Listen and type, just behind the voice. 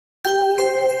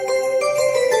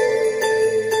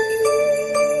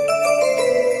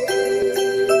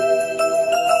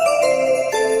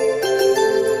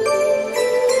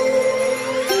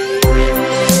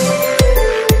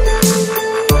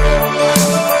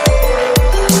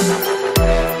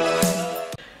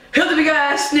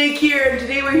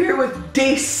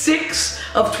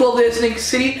of 12 Days Snake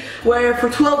City, where for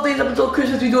 12 days up until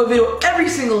Christmas we do a video every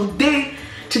single day.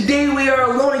 Today we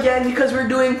are alone again because we're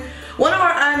doing one of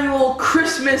our annual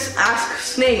Christmas Ask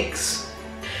Snakes.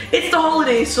 It's the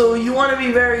holidays, so you want to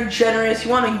be very generous,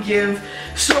 you want to give.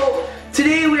 So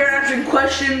today we are answering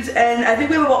questions, and I think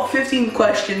we have about 15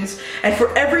 questions, and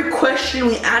for every question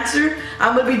we answer,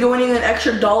 I'm going to be donating an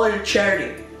extra $1 to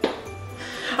charity.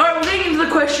 Alright, we're getting into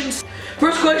the questions.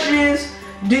 First question is,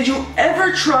 did you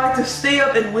ever try to stay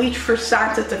up and wait for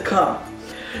Santa to come?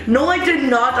 No, I did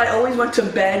not. I always went to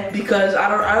bed because I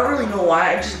don't really know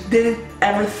why. I just didn't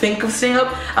ever think of staying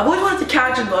up. I've always wanted to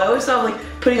catch him though. I always thought like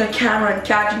putting a camera and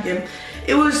catching him.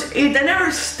 I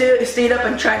never stayed up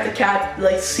and tried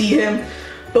to see him,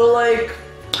 but like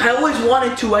I always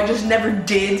wanted to. I just never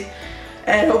did.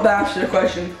 And I hope that answers the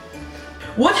question.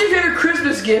 What's your favorite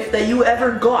Christmas gift that you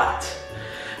ever got?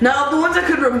 Now, the ones I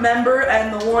could remember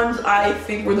and the ones I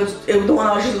think were the one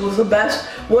was the best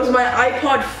was my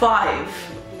iPod 5.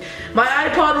 My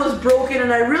iPod was broken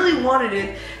and I really wanted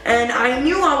it, and I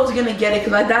knew I was gonna get it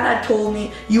because my dad had told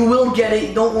me, you will get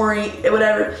it, don't worry,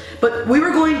 whatever. But we were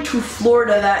going to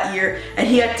Florida that year, and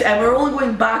and we were only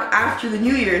going back after the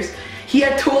New Year's. He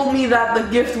had told me that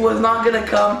the gift was not gonna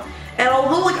come, and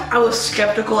although like I was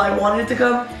skeptical, I wanted it to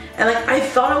come, and like I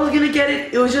thought I was gonna get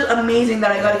it. It was just amazing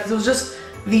that I got it because it was just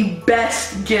the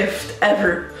best gift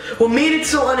ever. What made it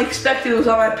so unexpected was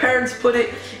how my parents put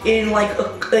it in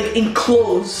in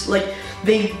clothes. Like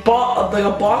they bought like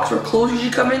a box where clothes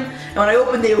usually come in, and when I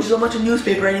opened it, it was just a bunch of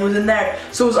newspaper and it was in there.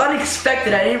 So it was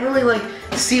unexpected. I didn't really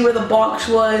see where the box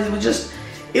was.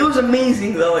 It was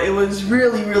amazing though. It was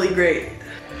really, really great.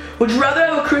 Would you rather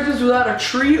have a Christmas without a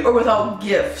tree or without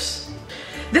gifts?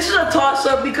 This is a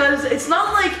toss-up because it's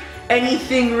not like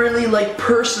anything really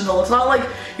personal. It's not like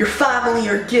your family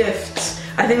or gifts.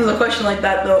 I think there's a question like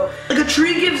that though. Like a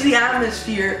tree gives the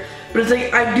atmosphere, but it's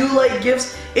like I do like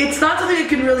gifts. It's not something I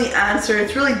can really answer.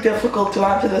 It's really difficult to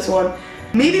answer this one.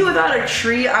 Maybe without a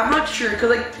tree, I'm not sure,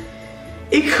 because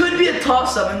it could be a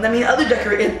toss-up. And I mean,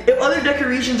 if other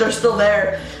decorations are still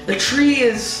there, the tree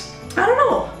is, I don't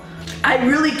know. I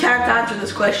really can't answer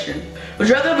this question. Would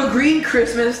you rather have a green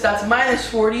Christmas that's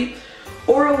 -40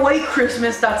 or a white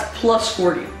Christmas that's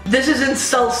 +40? This is in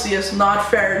Celsius, not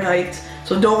Fahrenheit,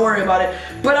 so don't worry about it.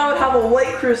 But I would have a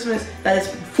white Christmas that is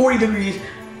 40 degrees,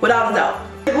 without a doubt.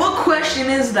 What question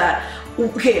is that?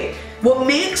 Okay, what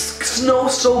makes snow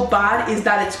so bad is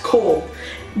that it's cold.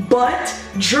 But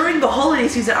during the holiday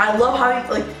season, I love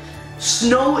having,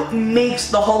 snow makes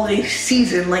the holiday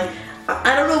season.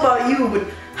 I don't know about you, but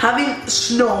having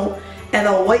snow and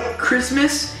a white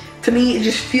Christmas, to me, it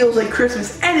just feels like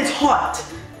Christmas, and it's hot.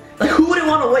 Who wouldn't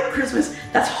want a white Christmas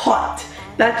that's hot?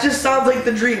 That just sounds like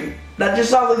the dream. That just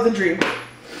sounds like the dream.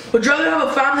 Would you rather have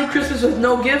a family Christmas with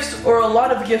no gifts or a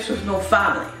lot of gifts with no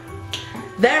family?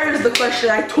 There is the question.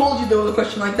 I told you there was a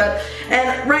question like that.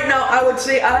 And right now, I would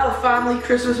say I'd have a family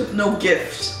Christmas with no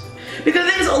gifts. Because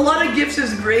a lot of gifts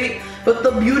is great, but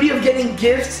the beauty of getting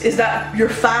gifts is that your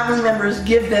family members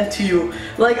give them to you.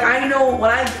 I know when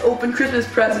I open Christmas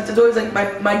presents, it's always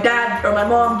my dad or my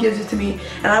mom gives it to me,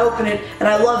 and I open it, and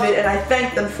I love it, and I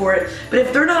thank them for it. But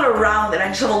if they're not around and I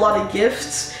just have a lot of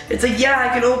gifts, it's yeah, I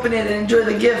can open it and enjoy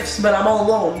the gifts, but I'm all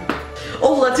alone.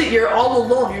 Oh, that's it, you're all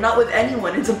alone, you're not with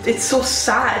anyone. It's so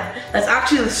sad. That's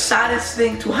actually the saddest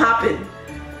thing to happen.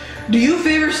 Do you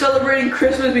favor celebrating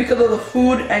Christmas because of the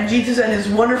food and Jesus and his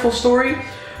wonderful story?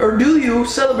 Or do you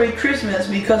celebrate Christmas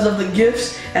because of the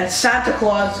gifts and Santa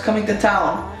Claus coming to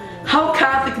town? How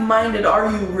Catholic-minded are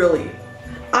you really?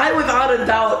 I, without a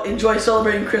doubt, enjoy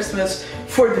celebrating Christmas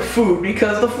for the food,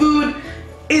 because the food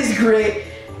is great.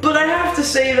 But I have to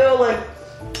say though,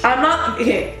 I'm not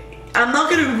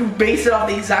gonna base it off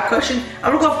the exact question.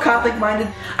 I'm gonna go off Catholic-minded.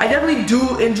 I definitely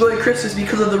do enjoy Christmas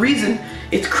because of the reason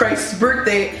it's Christ's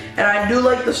birthday, and I do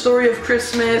like the story of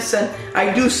Christmas, and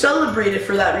I do celebrate it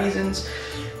for that reasons.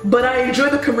 But I enjoy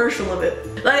the commercial of it.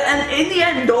 And in the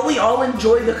end, don't we all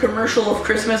enjoy the commercial of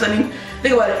Christmas? I mean,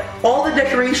 think about it. All the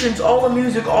decorations, all the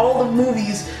music, all the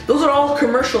movies, those are all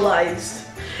commercialized.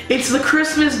 It's the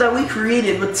Christmas that we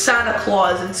created with Santa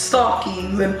Claus and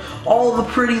stockings and all the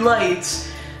pretty lights.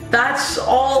 That's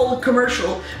all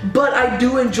commercial, but I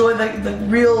do enjoy the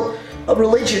real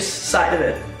religious side of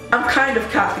it. I'm kind of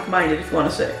Catholic-minded, if you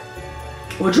want to say.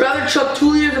 Would you rather chug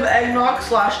 2 liters of eggnog /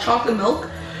 chocolate milk,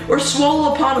 or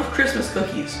swallow a pound of Christmas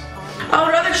cookies? I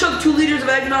would rather chug 2 liters of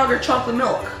eggnog or chocolate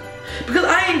milk, because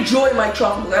I enjoy my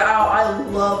chocolate milk. I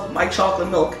love my chocolate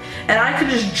milk, and I could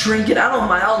just drink it. I don't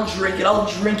mind. I'll drink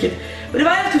it. But if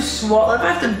I have to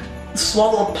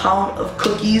swallow a pound of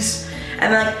cookies,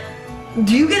 and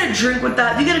do you get a drink with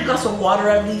that? Do you get a glass of water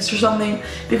at least or something?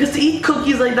 Because to eat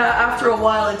cookies like that after a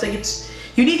while, it's like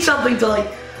you need something to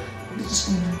like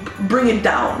just bring it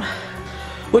down.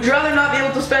 Would you rather not be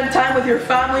able to spend time with your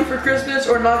family for Christmas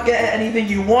or not get anything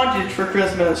you wanted for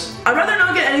Christmas? I'd rather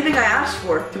not get anything I asked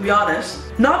for, to be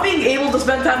honest. Not being able to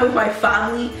spend time with my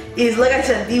family is, like I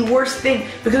said, the worst thing.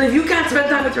 Because if you can't spend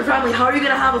time with your family, how are you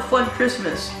gonna have a fun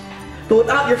Christmas? But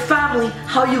without your family,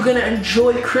 how are you gonna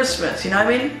enjoy Christmas? You know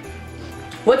what I mean?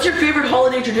 What's your favorite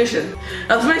holiday tradition?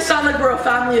 Now this might sound like we're a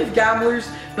family of gamblers,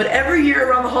 but every year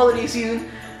around the holiday season,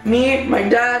 me, my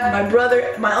dad, my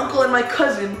brother, my uncle, and my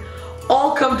cousin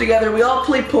all come together. We all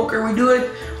play poker. We do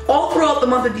it all throughout the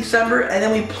month of December, and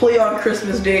then we play on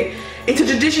Christmas Day. It's a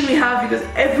tradition we have because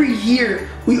every year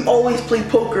we always play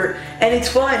poker, and it's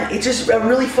fun. It's just a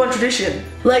really fun tradition.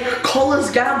 Like, call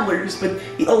us gamblers, but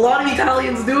a lot of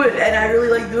Italians do it, and I really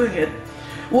like doing it.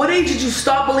 What age did you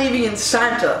stop believing in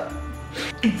Santa?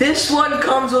 This one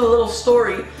comes with a little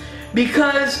story,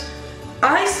 because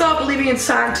I stopped believing in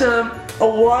Santa a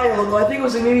while ago. I think it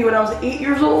was maybe when I was 8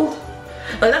 years old.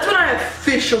 Like, that's when I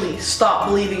officially stopped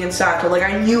believing in Santa. Like,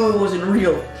 I knew it wasn't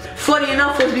real. Funny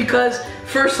enough was because,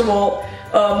 first of all,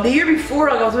 the year before,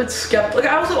 like, I was a bit skeptical. Like,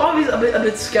 I was obviously a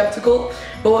bit skeptical,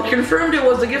 but what confirmed it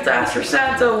was the gift I asked for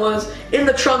Santa was in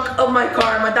the trunk of my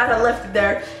car. My dad had left it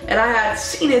there, and I had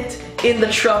seen it in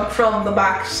the trunk from the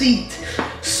back seat.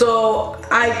 So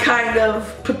I kind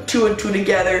of put two and two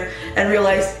together and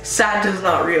realized Santa's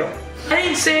not real. I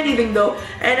didn't say anything though,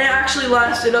 and it actually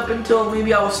lasted up until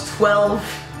maybe I was 12.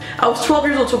 I was 12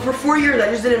 years old, so for 4 years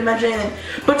I just didn't mention anything.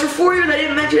 But for 4 years I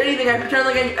didn't mention anything. I pretended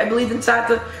like I believed in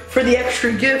Santa for the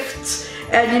extra gifts.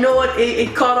 And you know what,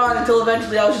 it caught on until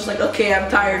eventually I was just like, okay, I'm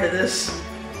tired of this.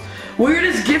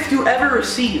 Weirdest gift you ever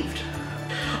received?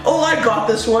 Oh, I got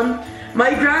this one.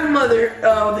 My grandmother,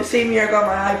 the same year I got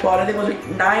my iPod, I think I was like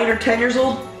 9 or 10 years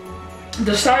old,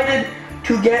 decided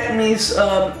to get me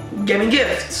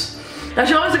gifts. Now,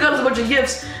 she always got us a bunch of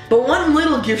gifts, but one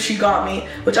little gift she got me,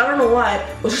 which I don't know why,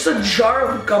 was just a jar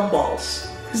of gumballs.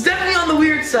 It's definitely on the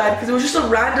weird side, because it was just a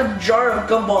random jar of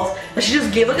gumballs that she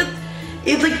just gave.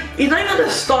 It's not even a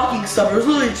stocking stuffer. It was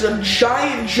literally just a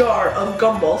giant jar of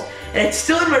gumballs, and it's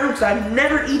still in my room because I've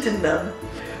never eaten them.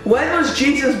 When was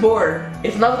Jesus born?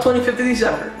 It's not the 25th of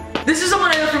December. This is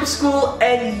someone I know from school,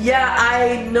 and yeah,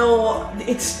 I know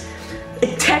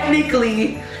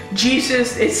technically,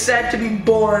 Jesus is said to be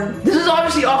born. This is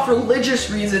obviously off religious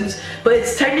reasons, but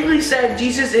it's technically said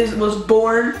Jesus was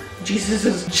born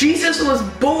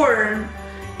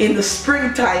in the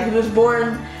springtime. He was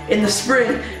born in the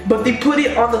spring, but they put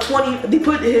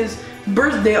his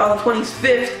birthday on the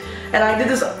 25th, and I did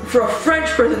this for a French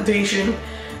presentation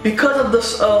because of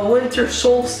this winter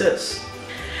solstice.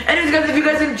 Anyways guys, if you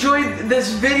guys enjoyed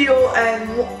this video,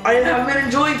 and I have been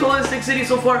enjoying Holistic City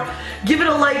so far, give it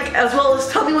a like, as well as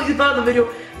tell me what you thought of the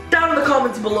video down in the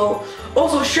comments below.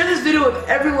 Also, share this video with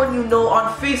everyone you know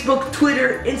on Facebook,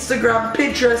 Twitter, Instagram,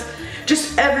 Pinterest,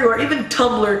 just everywhere, even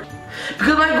Tumblr.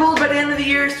 Because my goal by the end of the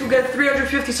year is to get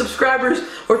 350 subscribers,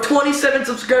 or 27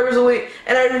 subscribers away,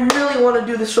 and I really want to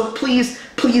do this, so please,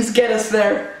 please get us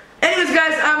there. Anyways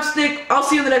guys, I'm Snick. I'll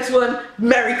see you in the next one.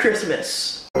 Merry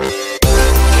Christmas.